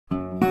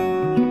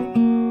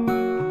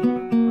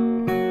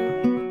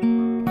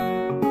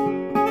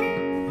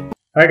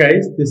Hi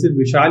guys, this is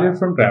Vishal here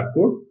from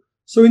DrapCode.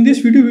 So in this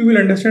video, we will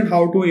understand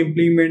how to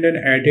implement an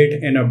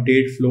edit and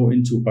update flow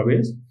in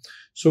Supabase.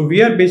 So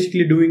we are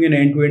basically doing an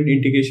end-to-end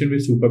integration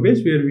with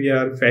Supabase where we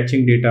are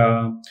fetching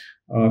data,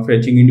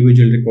 fetching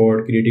individual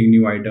record, creating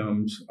new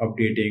items,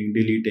 updating,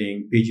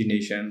 deleting,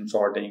 pagination,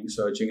 sorting,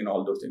 searching, and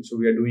all those things. So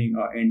we are doing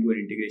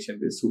end-to-end integration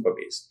with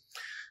Supabase.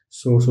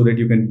 So that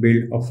you can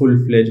build a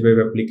full-fledged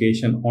web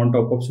application on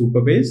top of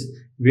Supabase,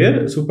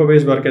 where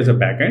Supabase work as a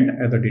backend,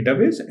 as a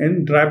database,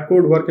 and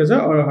DrapCode work as a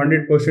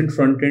 100%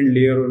 front-end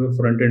layer or a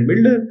front-end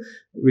builder,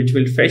 which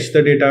will fetch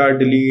the data,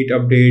 delete,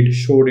 update,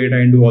 show data,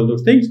 and do all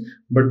those things.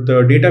 But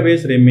the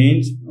database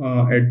remains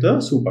at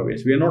the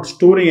Supabase. We are not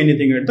storing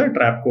anything at the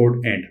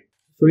DrapCode end.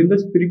 So in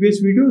the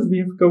previous videos, we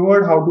have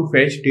covered how to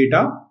fetch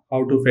data,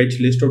 how to fetch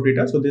list of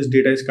data. So this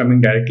data is coming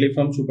directly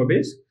from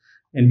Supabase.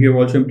 And we have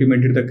also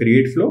implemented the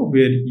create flow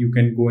where you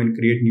can go and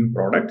create new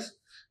products.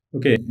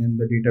 Okay, and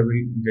the data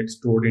will get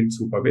stored in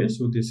Supabase.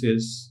 So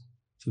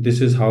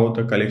this is how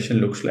the collection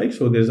looks like.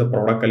 So there's a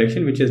product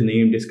collection which is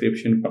name,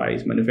 description,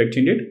 price,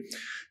 manufacturing date.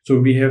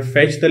 So we have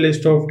fetched the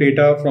list of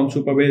data from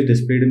Supabase,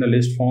 displayed in the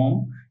list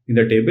form in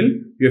the table.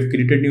 We have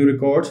created new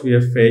records. We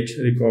have fetched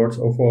records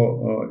of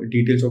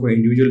details of an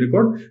individual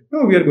record.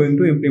 Now we are going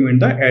to implement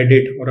the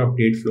edit or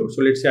update flow.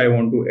 So let's say I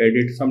want to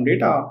edit some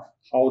data,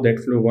 how that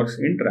flow works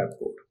in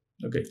DrapCode.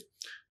 Okay,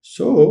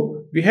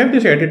 so we have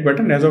this edit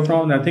button. As of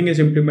now, nothing is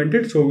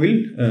implemented, so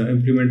we'll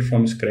implement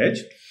from scratch.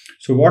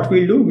 So what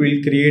we'll do,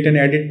 we'll create an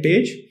edit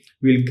page.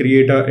 We'll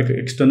create an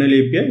external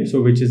API,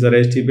 so which is a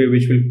REST API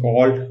which will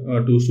call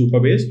to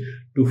Supabase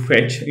to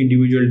fetch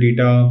individual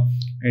data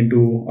and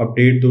to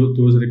update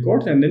those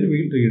records, and then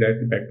we'll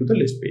redirect it back to the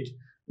list page.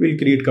 We'll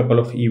create a couple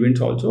of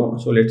events also.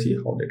 So let's see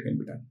how that can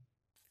be done.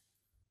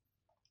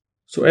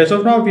 So as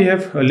of now, we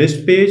have a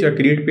list page, a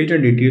create page,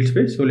 and details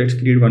page. So let's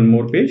create one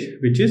more page,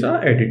 which is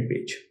our edit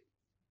page.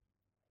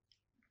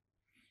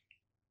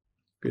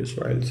 Okay,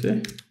 so I'll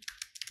say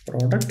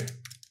product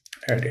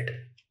edit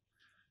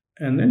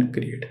and then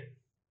create.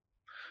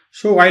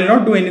 So I'll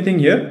not do anything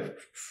here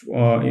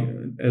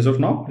as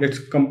of now. Let's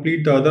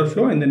complete the other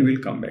flow and then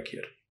we'll come back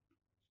here.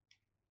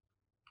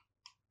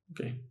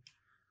 Okay.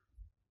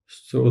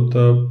 So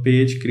the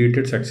page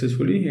created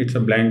successfully. It's a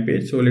blank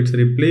page. So let's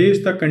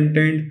replace the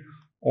content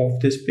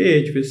of this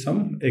page with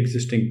some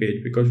existing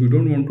page because we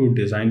don't want to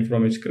design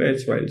from scratch.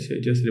 So I'll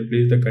say just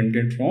replace the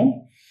content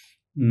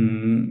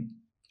from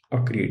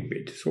a create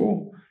page.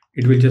 So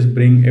it will just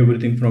bring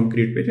everything from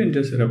create page and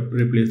just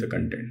replace the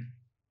content.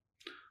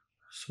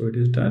 So it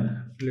is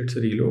done. Let's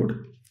reload.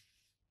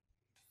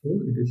 So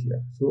it is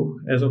here. So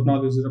as of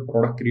now, this is a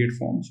product create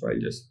form. So I'll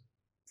just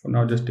for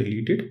now just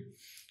delete it.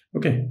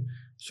 Okay.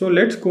 So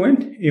let's go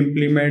and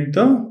implement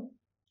the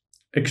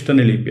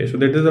external API. So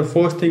that is the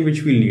first thing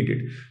which we'll need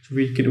it. So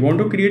we want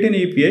to create an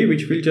API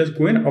which will just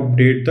go and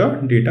update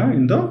the data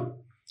in the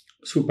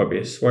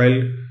Supabase. So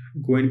I'll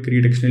go and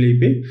create external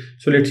API.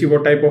 So let's see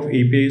what type of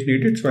API is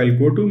needed. So I'll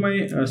go to my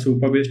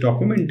Supabase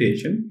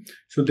documentation.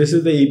 So this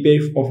is the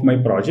API of my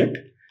project.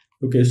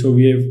 Okay, so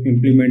we have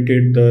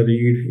implemented the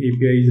read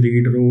APIs,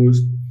 read rows,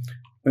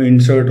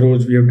 insert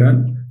rows we have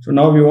done. So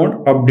now we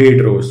want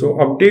update rows. So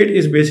update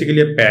is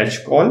basically a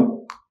patch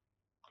call.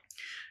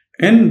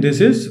 And this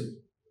is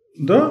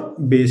the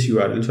base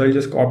URL. So I'll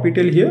just copy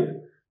till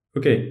here.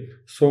 Okay,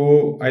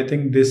 so I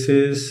think this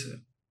is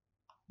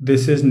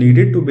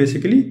needed to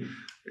basically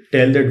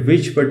tell that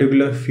which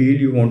particular field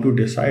you want to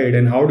decide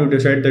and how to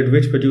decide that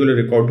which particular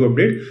record to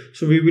update.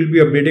 So we will be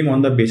updating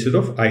on the basis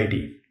of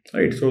ID,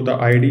 right? So the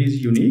ID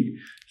is unique.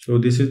 So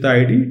this is the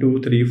ID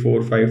 2, 3,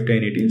 4, 5, 10,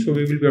 18. So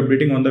we will be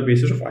updating on the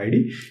basis of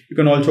ID. You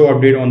can also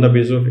update on the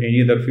basis of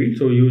any other field.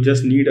 So you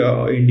just need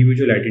an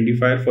individual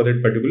identifier for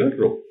that particular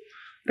row.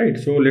 Right,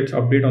 so let's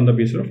update on the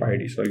basis of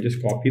ID. So I'll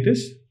just copy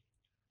this.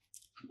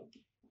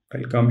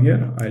 I'll come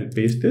here. I'll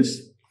paste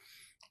this.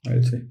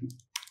 I'll say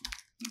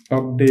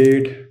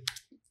update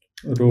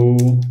row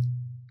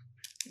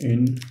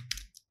in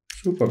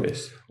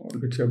Supabase, or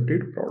let's say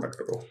update product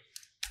row.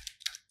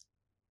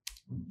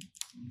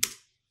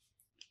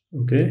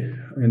 Okay,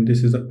 and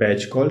this is a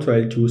patch call. So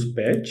I'll choose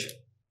patch.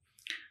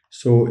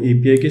 So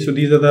API key. So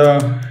these are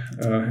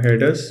the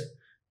headers.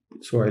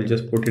 So I'll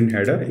just put in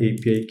header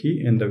API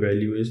key, and the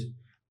value is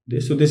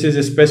this. So this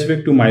is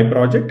specific to my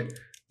project.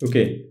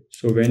 Okay,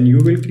 so when you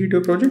will create a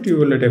project, you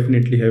will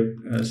definitely have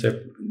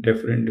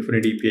different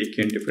API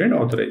key and different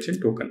authorization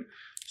token.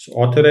 So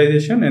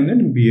authorization and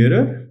then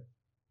bearer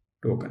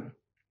token.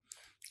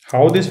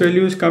 How this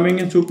value is coming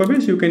in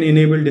Supabase, you can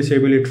enable,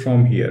 disable it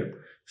from here.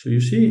 So you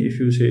see, if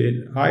you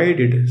say hide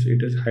it, so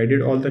it has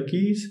hidden all the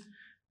keys,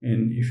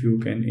 and if you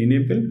can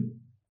enable,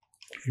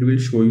 it will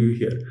show you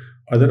here.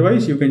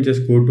 Otherwise, you can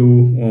just go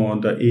to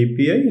the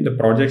API, the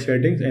project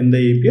settings, and the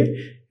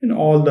API, and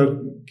all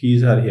the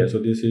keys are here. So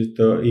this is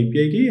the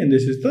API key, and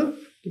this is the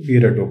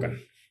bearer token.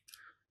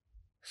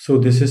 So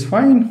this is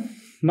fine.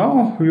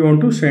 Now we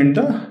want to send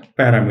the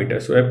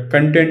parameters. So a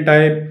content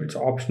type, it's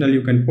optional,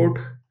 you can put.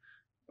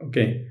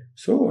 Okay.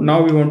 So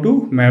now we want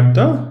to map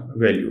the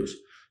values.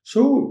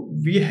 So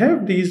we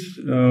have these,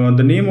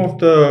 the name of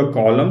the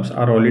columns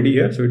are already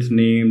here. So it's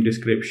name,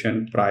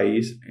 description,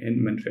 price,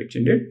 and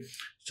manufacturing date.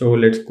 So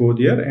let's go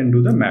there and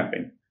do the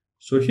mapping.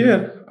 So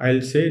here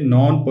I'll say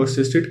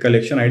non-persisted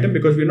collection item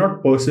because we're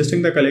not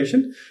persisting the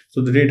collection.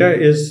 So the data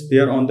is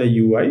there on the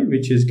UI,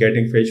 which is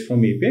getting fetched from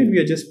API, and we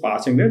are just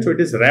passing that. So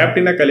it is wrapped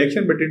in a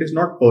collection, but it is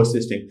not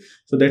persisting.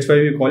 So that's why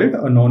we call it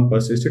a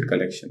non-persisted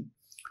collection.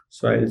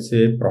 So I'll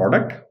say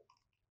product.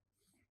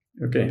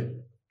 Okay.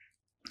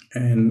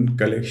 And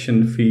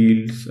collection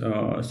fields.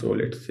 So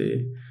let's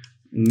say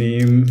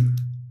name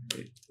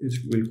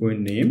will go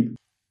in name.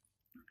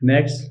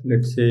 Next,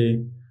 let's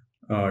say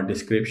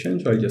description.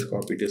 So I'll just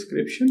copy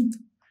description,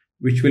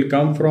 which will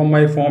come from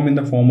my form in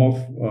the form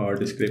of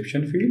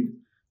description field.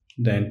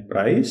 Then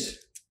price.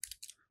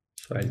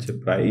 So I'll say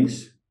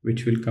price,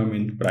 which will come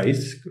in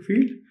price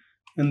field,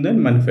 and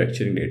then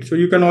manufacturing date. So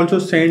you can also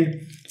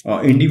send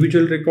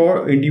individual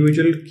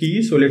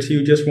keys. So let's say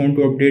you just want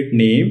to update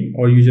name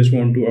or you just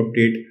want to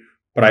update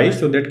price.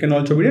 So that can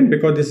also be done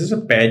because this is a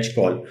patch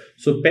call.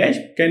 So patch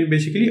can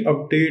basically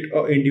update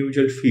an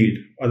individual field,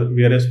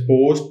 whereas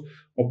post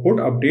or put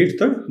updates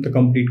the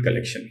complete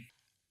collection.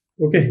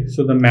 Okay,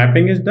 so the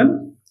mapping is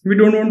done. We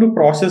don't want to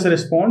process a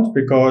response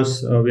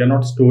because we are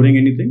not storing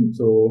anything.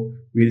 So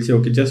we'll say,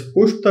 okay, just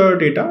push the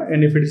data,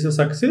 and if it is a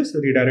success,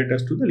 redirect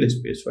us to the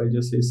list page. So I'll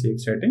just say save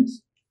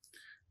settings.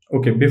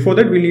 Okay, before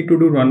that, we need to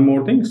do one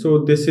more thing.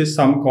 So this is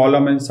some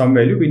column and some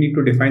value. We need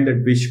to define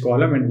that which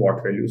column and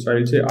what value. So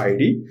I'll say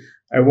ID.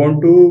 I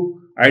want to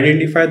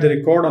identify the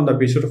record on the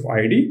basis of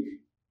ID.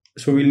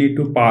 So we'll need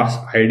to pass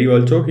ID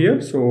also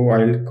here. So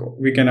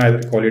we can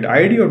either call it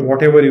ID or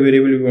whatever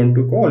variable we want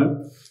to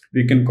call,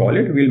 we can call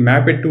it. We'll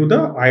map it to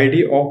the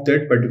ID of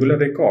that particular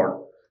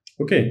record.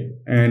 Okay,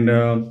 and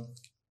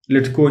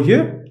let's go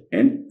here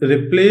and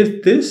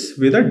replace this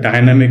with a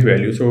dynamic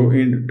value. So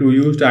to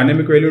use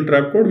dynamic value in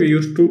DrapCode, we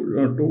use two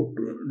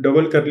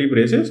double curly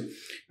braces,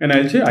 and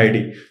I'll say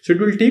ID. So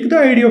it will take the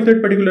ID of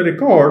that particular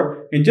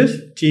record and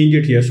just change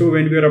it here. So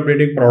when we are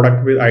updating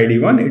product with ID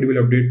 1, it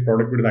will update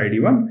product with ID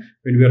 1.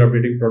 When we are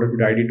updating product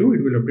with ID 2, it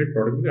will update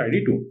product with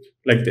ID 2,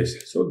 like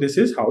this. So this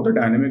is how the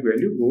dynamic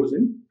value goes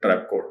in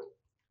DrapCode.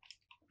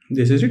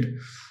 This is it.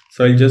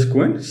 So I'll just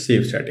go and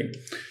save setting.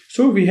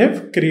 So we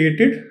have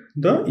created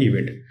the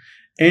event,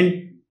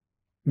 and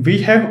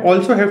we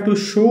also have to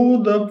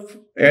show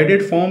the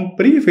added form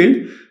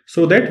pre-filled,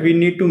 so that we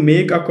need to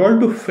make a call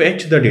to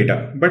fetch the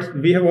data, but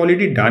we have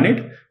already done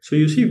it. So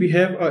you see, we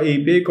have a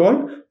API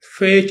called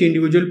fetch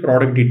individual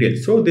product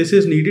details. So this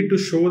is needed to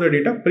show the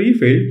data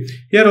pre-filled.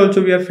 Here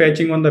also we are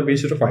fetching on the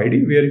basis of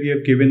ID, where we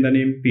have given the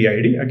name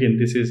PID. Again,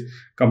 this is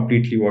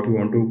completely what you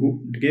want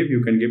to give.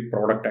 You can give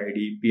product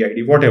ID,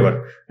 PID,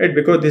 whatever, right?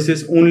 Because this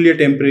is only a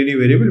temporary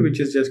variable which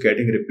is just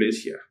getting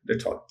replaced here.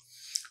 That's all.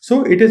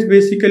 So it is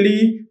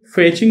basically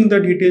fetching the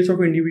details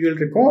of individual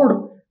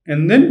record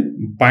and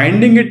then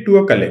binding it to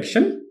a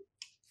collection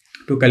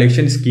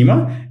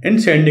schema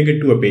and sending it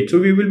to a page. So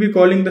we will be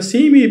calling the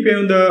same API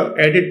on the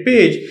edit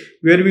page,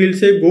 where we will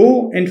say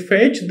go and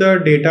fetch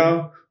the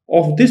data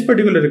of this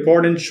particular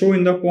record and show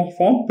in the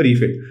form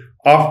pre-filled.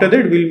 After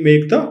that, we'll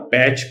make the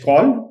patch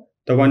call,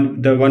 the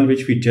one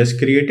which we just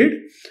created,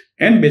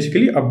 and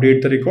basically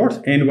update the records.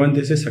 And once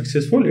this is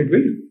successful, it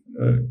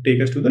will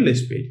take us to the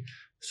list page.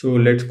 So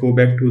let's go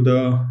back to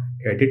the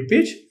edit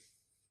page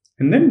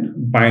and then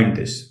bind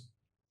this.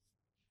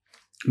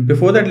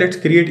 Before that, let's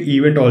create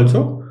event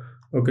also.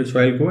 Okay, so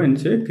I'll go and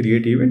say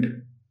create event.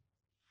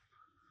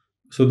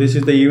 So this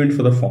is the event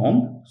for the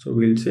form. So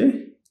we'll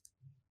say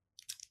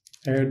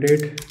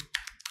edit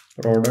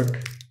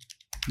product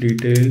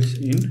details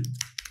in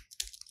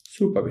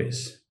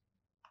Supabase.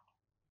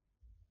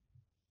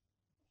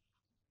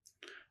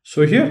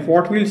 So here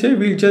what we'll say,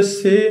 we'll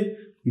just say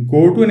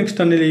go to an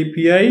external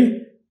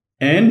API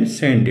and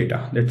send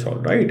data. That's all,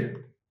 right?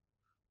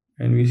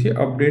 And we say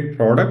update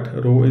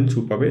product row in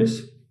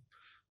Supabase.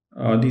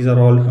 These are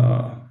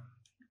all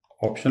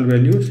optional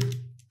values.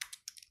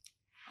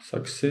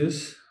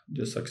 Success,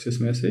 just success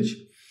message,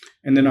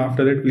 and then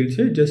after that we'll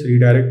say just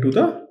redirect to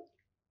the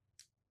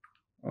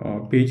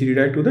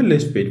redirect to the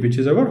list page, which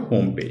is our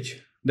home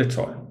page. That's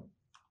all,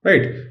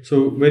 right?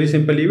 So very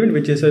simple event,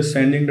 which is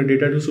sending the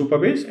data to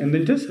Supabase and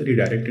then just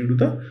redirecting to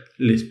the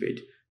list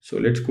page. So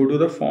let's go to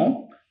the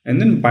form and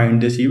then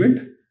bind this event,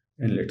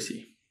 and let's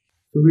see.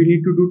 So we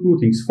need to do two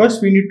things.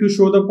 First, we need to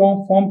show the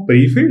form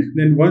pre-filled.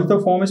 Then once the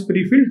form is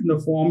pre-filled,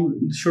 the form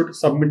should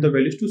submit the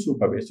values to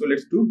Supabase. So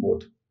let's do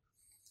both.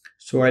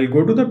 So I'll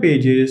go to the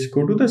pages,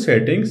 go to the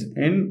settings,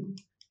 and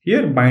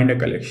here bind a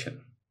collection.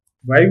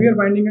 Why we are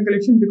binding a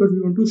collection? Because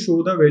we want to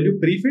show the value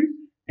pre-filled,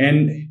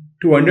 and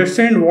to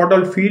understand what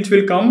all fields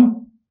will come,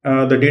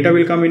 the data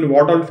will come in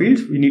what all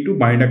fields, we need to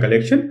bind a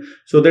collection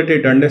so that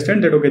it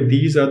understands that, okay,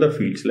 these are the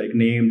fields like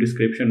name,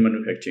 description,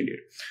 manufacturing date.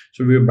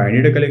 So we have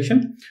binded a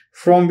collection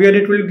from where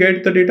it will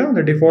get the data.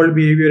 The default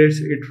behavior is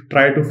it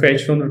try to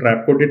fetch from the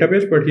DrapCode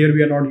database, but here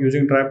we are not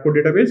using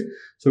DrapCode database.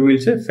 So we'll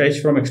say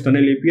fetch from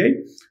external API.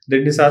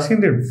 Then it is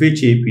asking that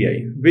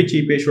which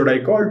API should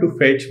I call to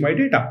fetch my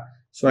data.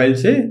 So I'll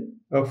say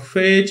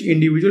fetch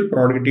individual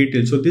product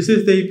details. So this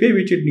is the API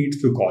which it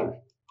needs to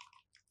call,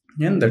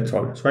 and that's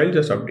all. So I'll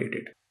just update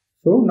it.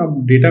 So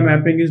now data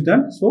mapping is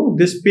done. So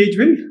this page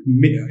will,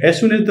 as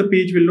soon as the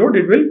page will load,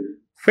 it will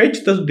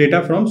fetch the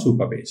data from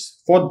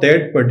Supabase for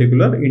that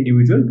particular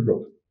individual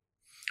row.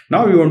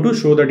 Now we want to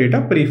show the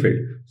data pre-filled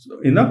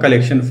in a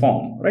collection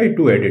form, right,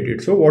 to edit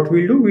it. So what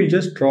we'll do, we'll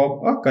just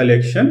drop a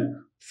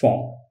collection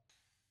form.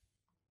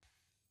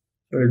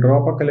 So I'll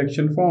drop a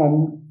collection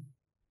form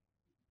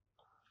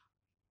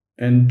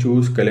and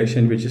choose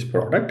collection, which is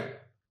product,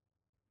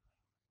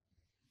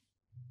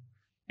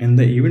 and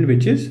the event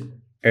which is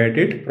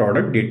edit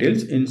product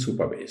details in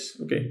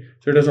Supabase. Okay,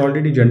 so it has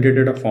already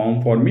generated a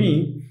form for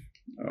me.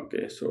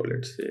 Okay, so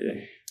let's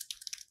say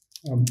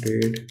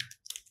update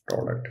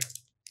product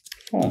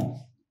form.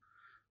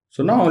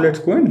 So now let's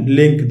go and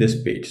link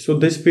this page. So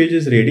this page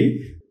is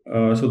ready.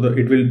 So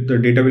the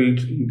data will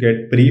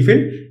get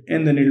pre-filled,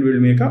 and then it will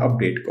make a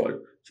update call.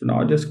 So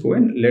now just go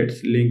and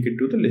let's link it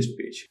to the list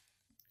page.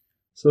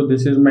 So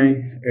this is my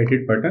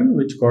edit button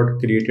which got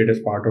created as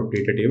part of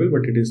data table,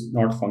 but it is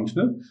not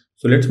functional.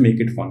 So let's make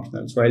it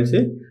functional. So I'll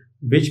say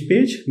which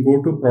page,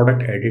 go to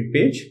product edit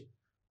page.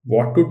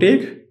 What to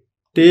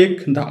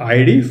take the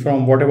ID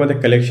from whatever the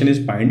collection is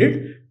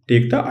binded,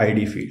 take the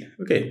ID field.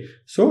 Okay,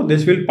 so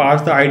this will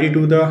pass the ID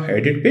to the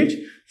edit page.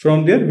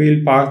 From there we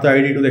will pass the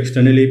ID to the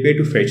external API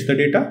to fetch the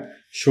data,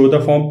 show the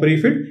form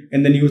pre-filled,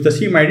 and then use the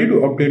same ID to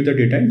update the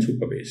data in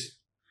Supabase.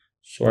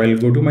 So I'll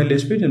go to my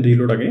list page and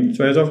reload again.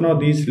 So as of now,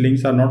 these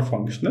links are not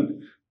functional,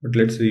 but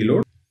let's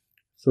reload.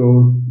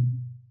 So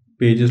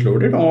page is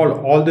loaded.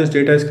 All this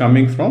data is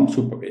coming from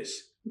Supabase.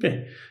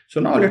 Okay,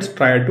 so now let's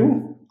try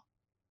to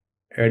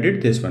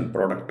edit this one,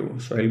 product 2.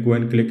 So I'll go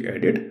and click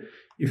edit.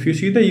 If you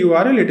see the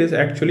URL, it is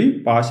actually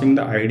passing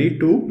the ID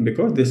 2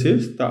 because this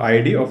is the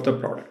ID of the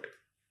product.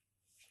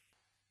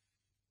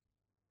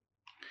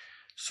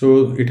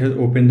 So it has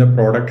opened the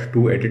product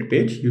 2 edit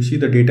page. You see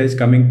the data is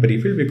coming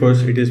pre-filled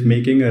because it is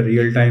making a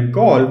real-time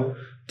call.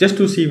 Just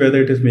to see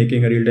whether it is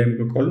making a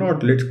real-time call or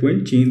not, let's go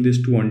and change this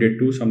 200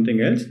 to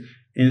something else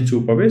in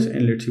Supabase,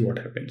 and let's see what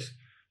happens.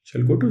 So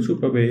I'll go to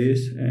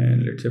Supabase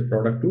and let's say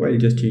product 2. I'll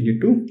just change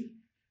it to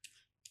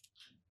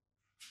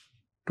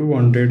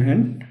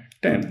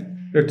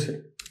 210. Let's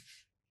say.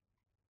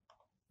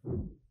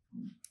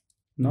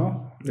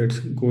 Now let's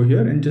go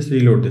here and just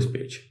reload this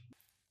page.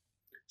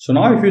 So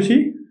now if you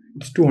see,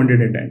 it's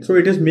 210. So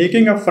it is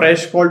making a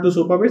fresh call to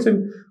Supabase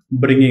and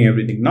bringing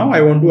everything. Now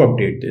I want to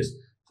update this.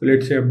 So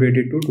let's say update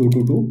it to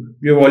 222.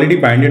 We have already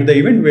binded the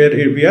event where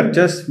we are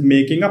just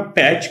making a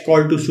patch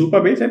call to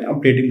Supabase and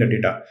updating the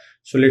data.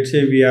 So let's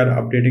say we are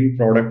updating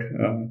product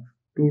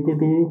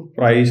 222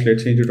 price.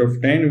 Let's say instead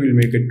of 10, we'll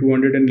make it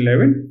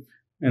 211,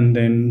 and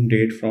then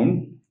date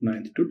from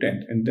 9th to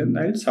 10th, and then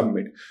I'll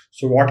submit.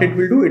 So what it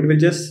will do, it will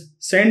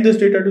just send this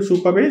data to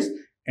Supabase,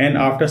 and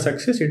after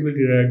success, it will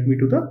redirect me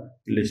to the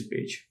list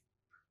page.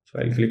 So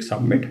I'll click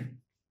submit,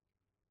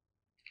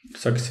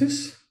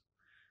 success,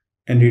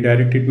 and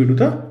redirected me to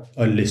the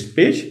list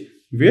page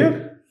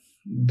where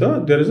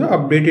there is a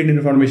updated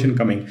information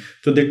coming.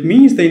 So that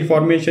means the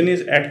information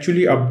is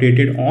actually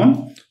updated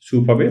on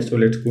Supabase. So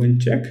let's go and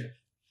check.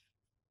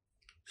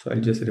 So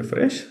I'll just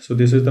refresh. So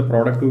this is the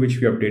product to which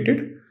we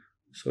updated.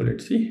 So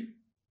let's see.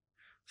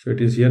 So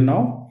it is here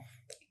now.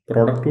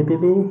 Product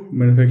 222,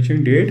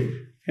 manufacturing date,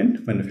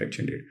 and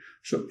manufacturing date.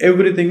 So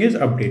everything is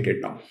updated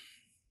now.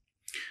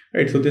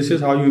 Right, so this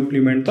is how you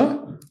implement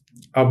the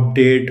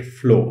update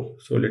flow.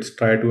 So let's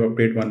try to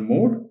update one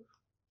more,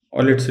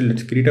 or let's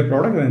create a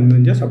product and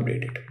then just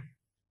update it.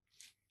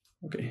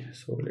 Okay,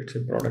 so let's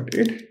say product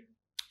 8,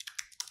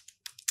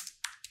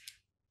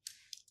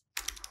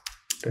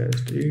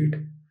 test 8,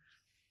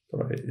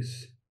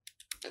 price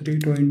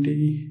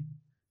 320,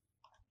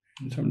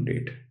 and some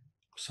date.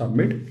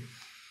 Submit.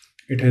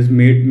 It has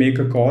make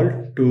a call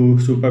to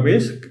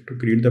Supabase to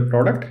create the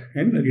product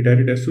and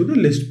redirect us to the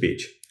list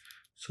page.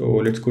 So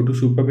let's go to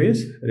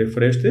Supabase,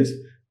 refresh this.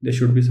 There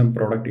should be some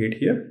product 8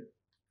 here.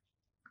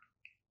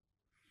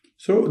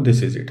 So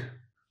this is it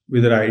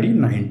with the ID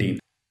 19.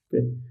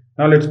 Okay.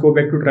 Now let's go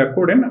back to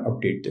DrapCode and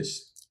update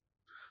this.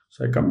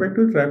 So I come back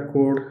to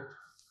DrapCode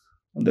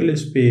on the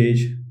list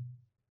page.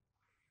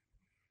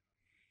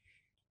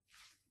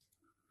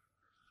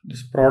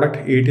 This product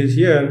 8 is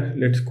here.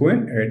 Let's go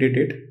and edit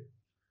it.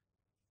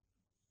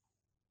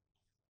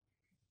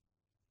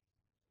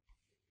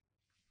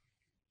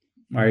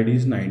 ID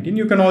is 19.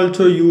 You can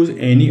also use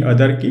any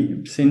other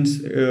key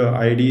since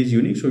ID is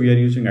unique. So we are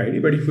using ID,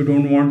 but if you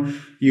don't want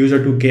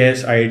user to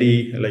guess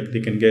ID, like they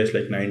can guess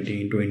like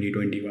 19, 20,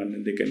 21,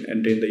 and they can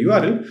enter in the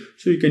URL.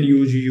 So you can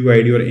use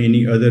UID or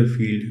any other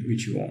field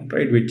which you want,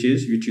 right? Which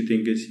you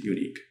think is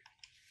unique.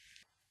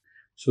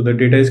 So the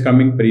data is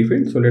coming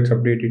pre-filled. So let's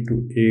update it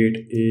to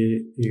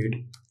 8A,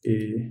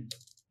 8A,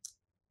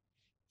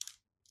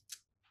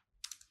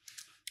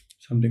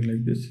 something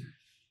like this.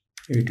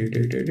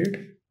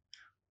 88888.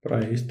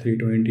 Price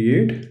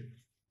 328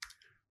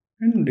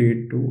 and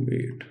date to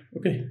 8.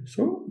 Okay,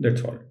 so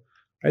that's all.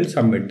 I'll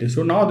submit this.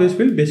 So now this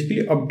will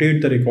basically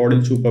update the record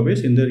in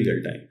Supabase in the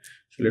real time.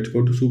 So let's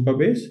go to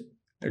Supabase.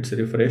 Let's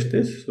refresh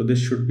this. So this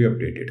should be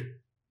updated.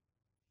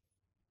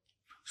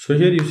 So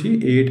here you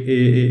see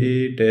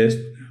 8 test,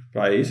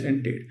 price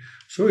and date.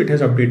 So it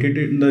has updated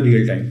it in the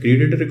real time.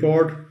 Created a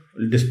record,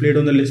 displayed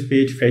on the list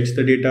page, fetch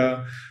the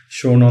data,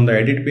 shown on the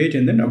edit page,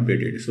 and then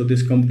updated. So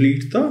this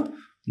completes the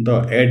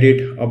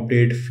edit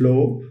update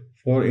flow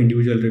for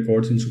individual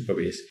records in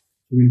Supabase.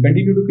 We'll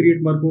continue to create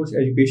more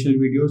educational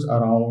videos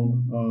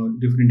around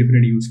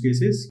different use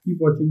cases. Keep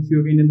watching. See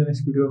you again in the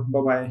next video.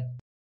 Bye bye.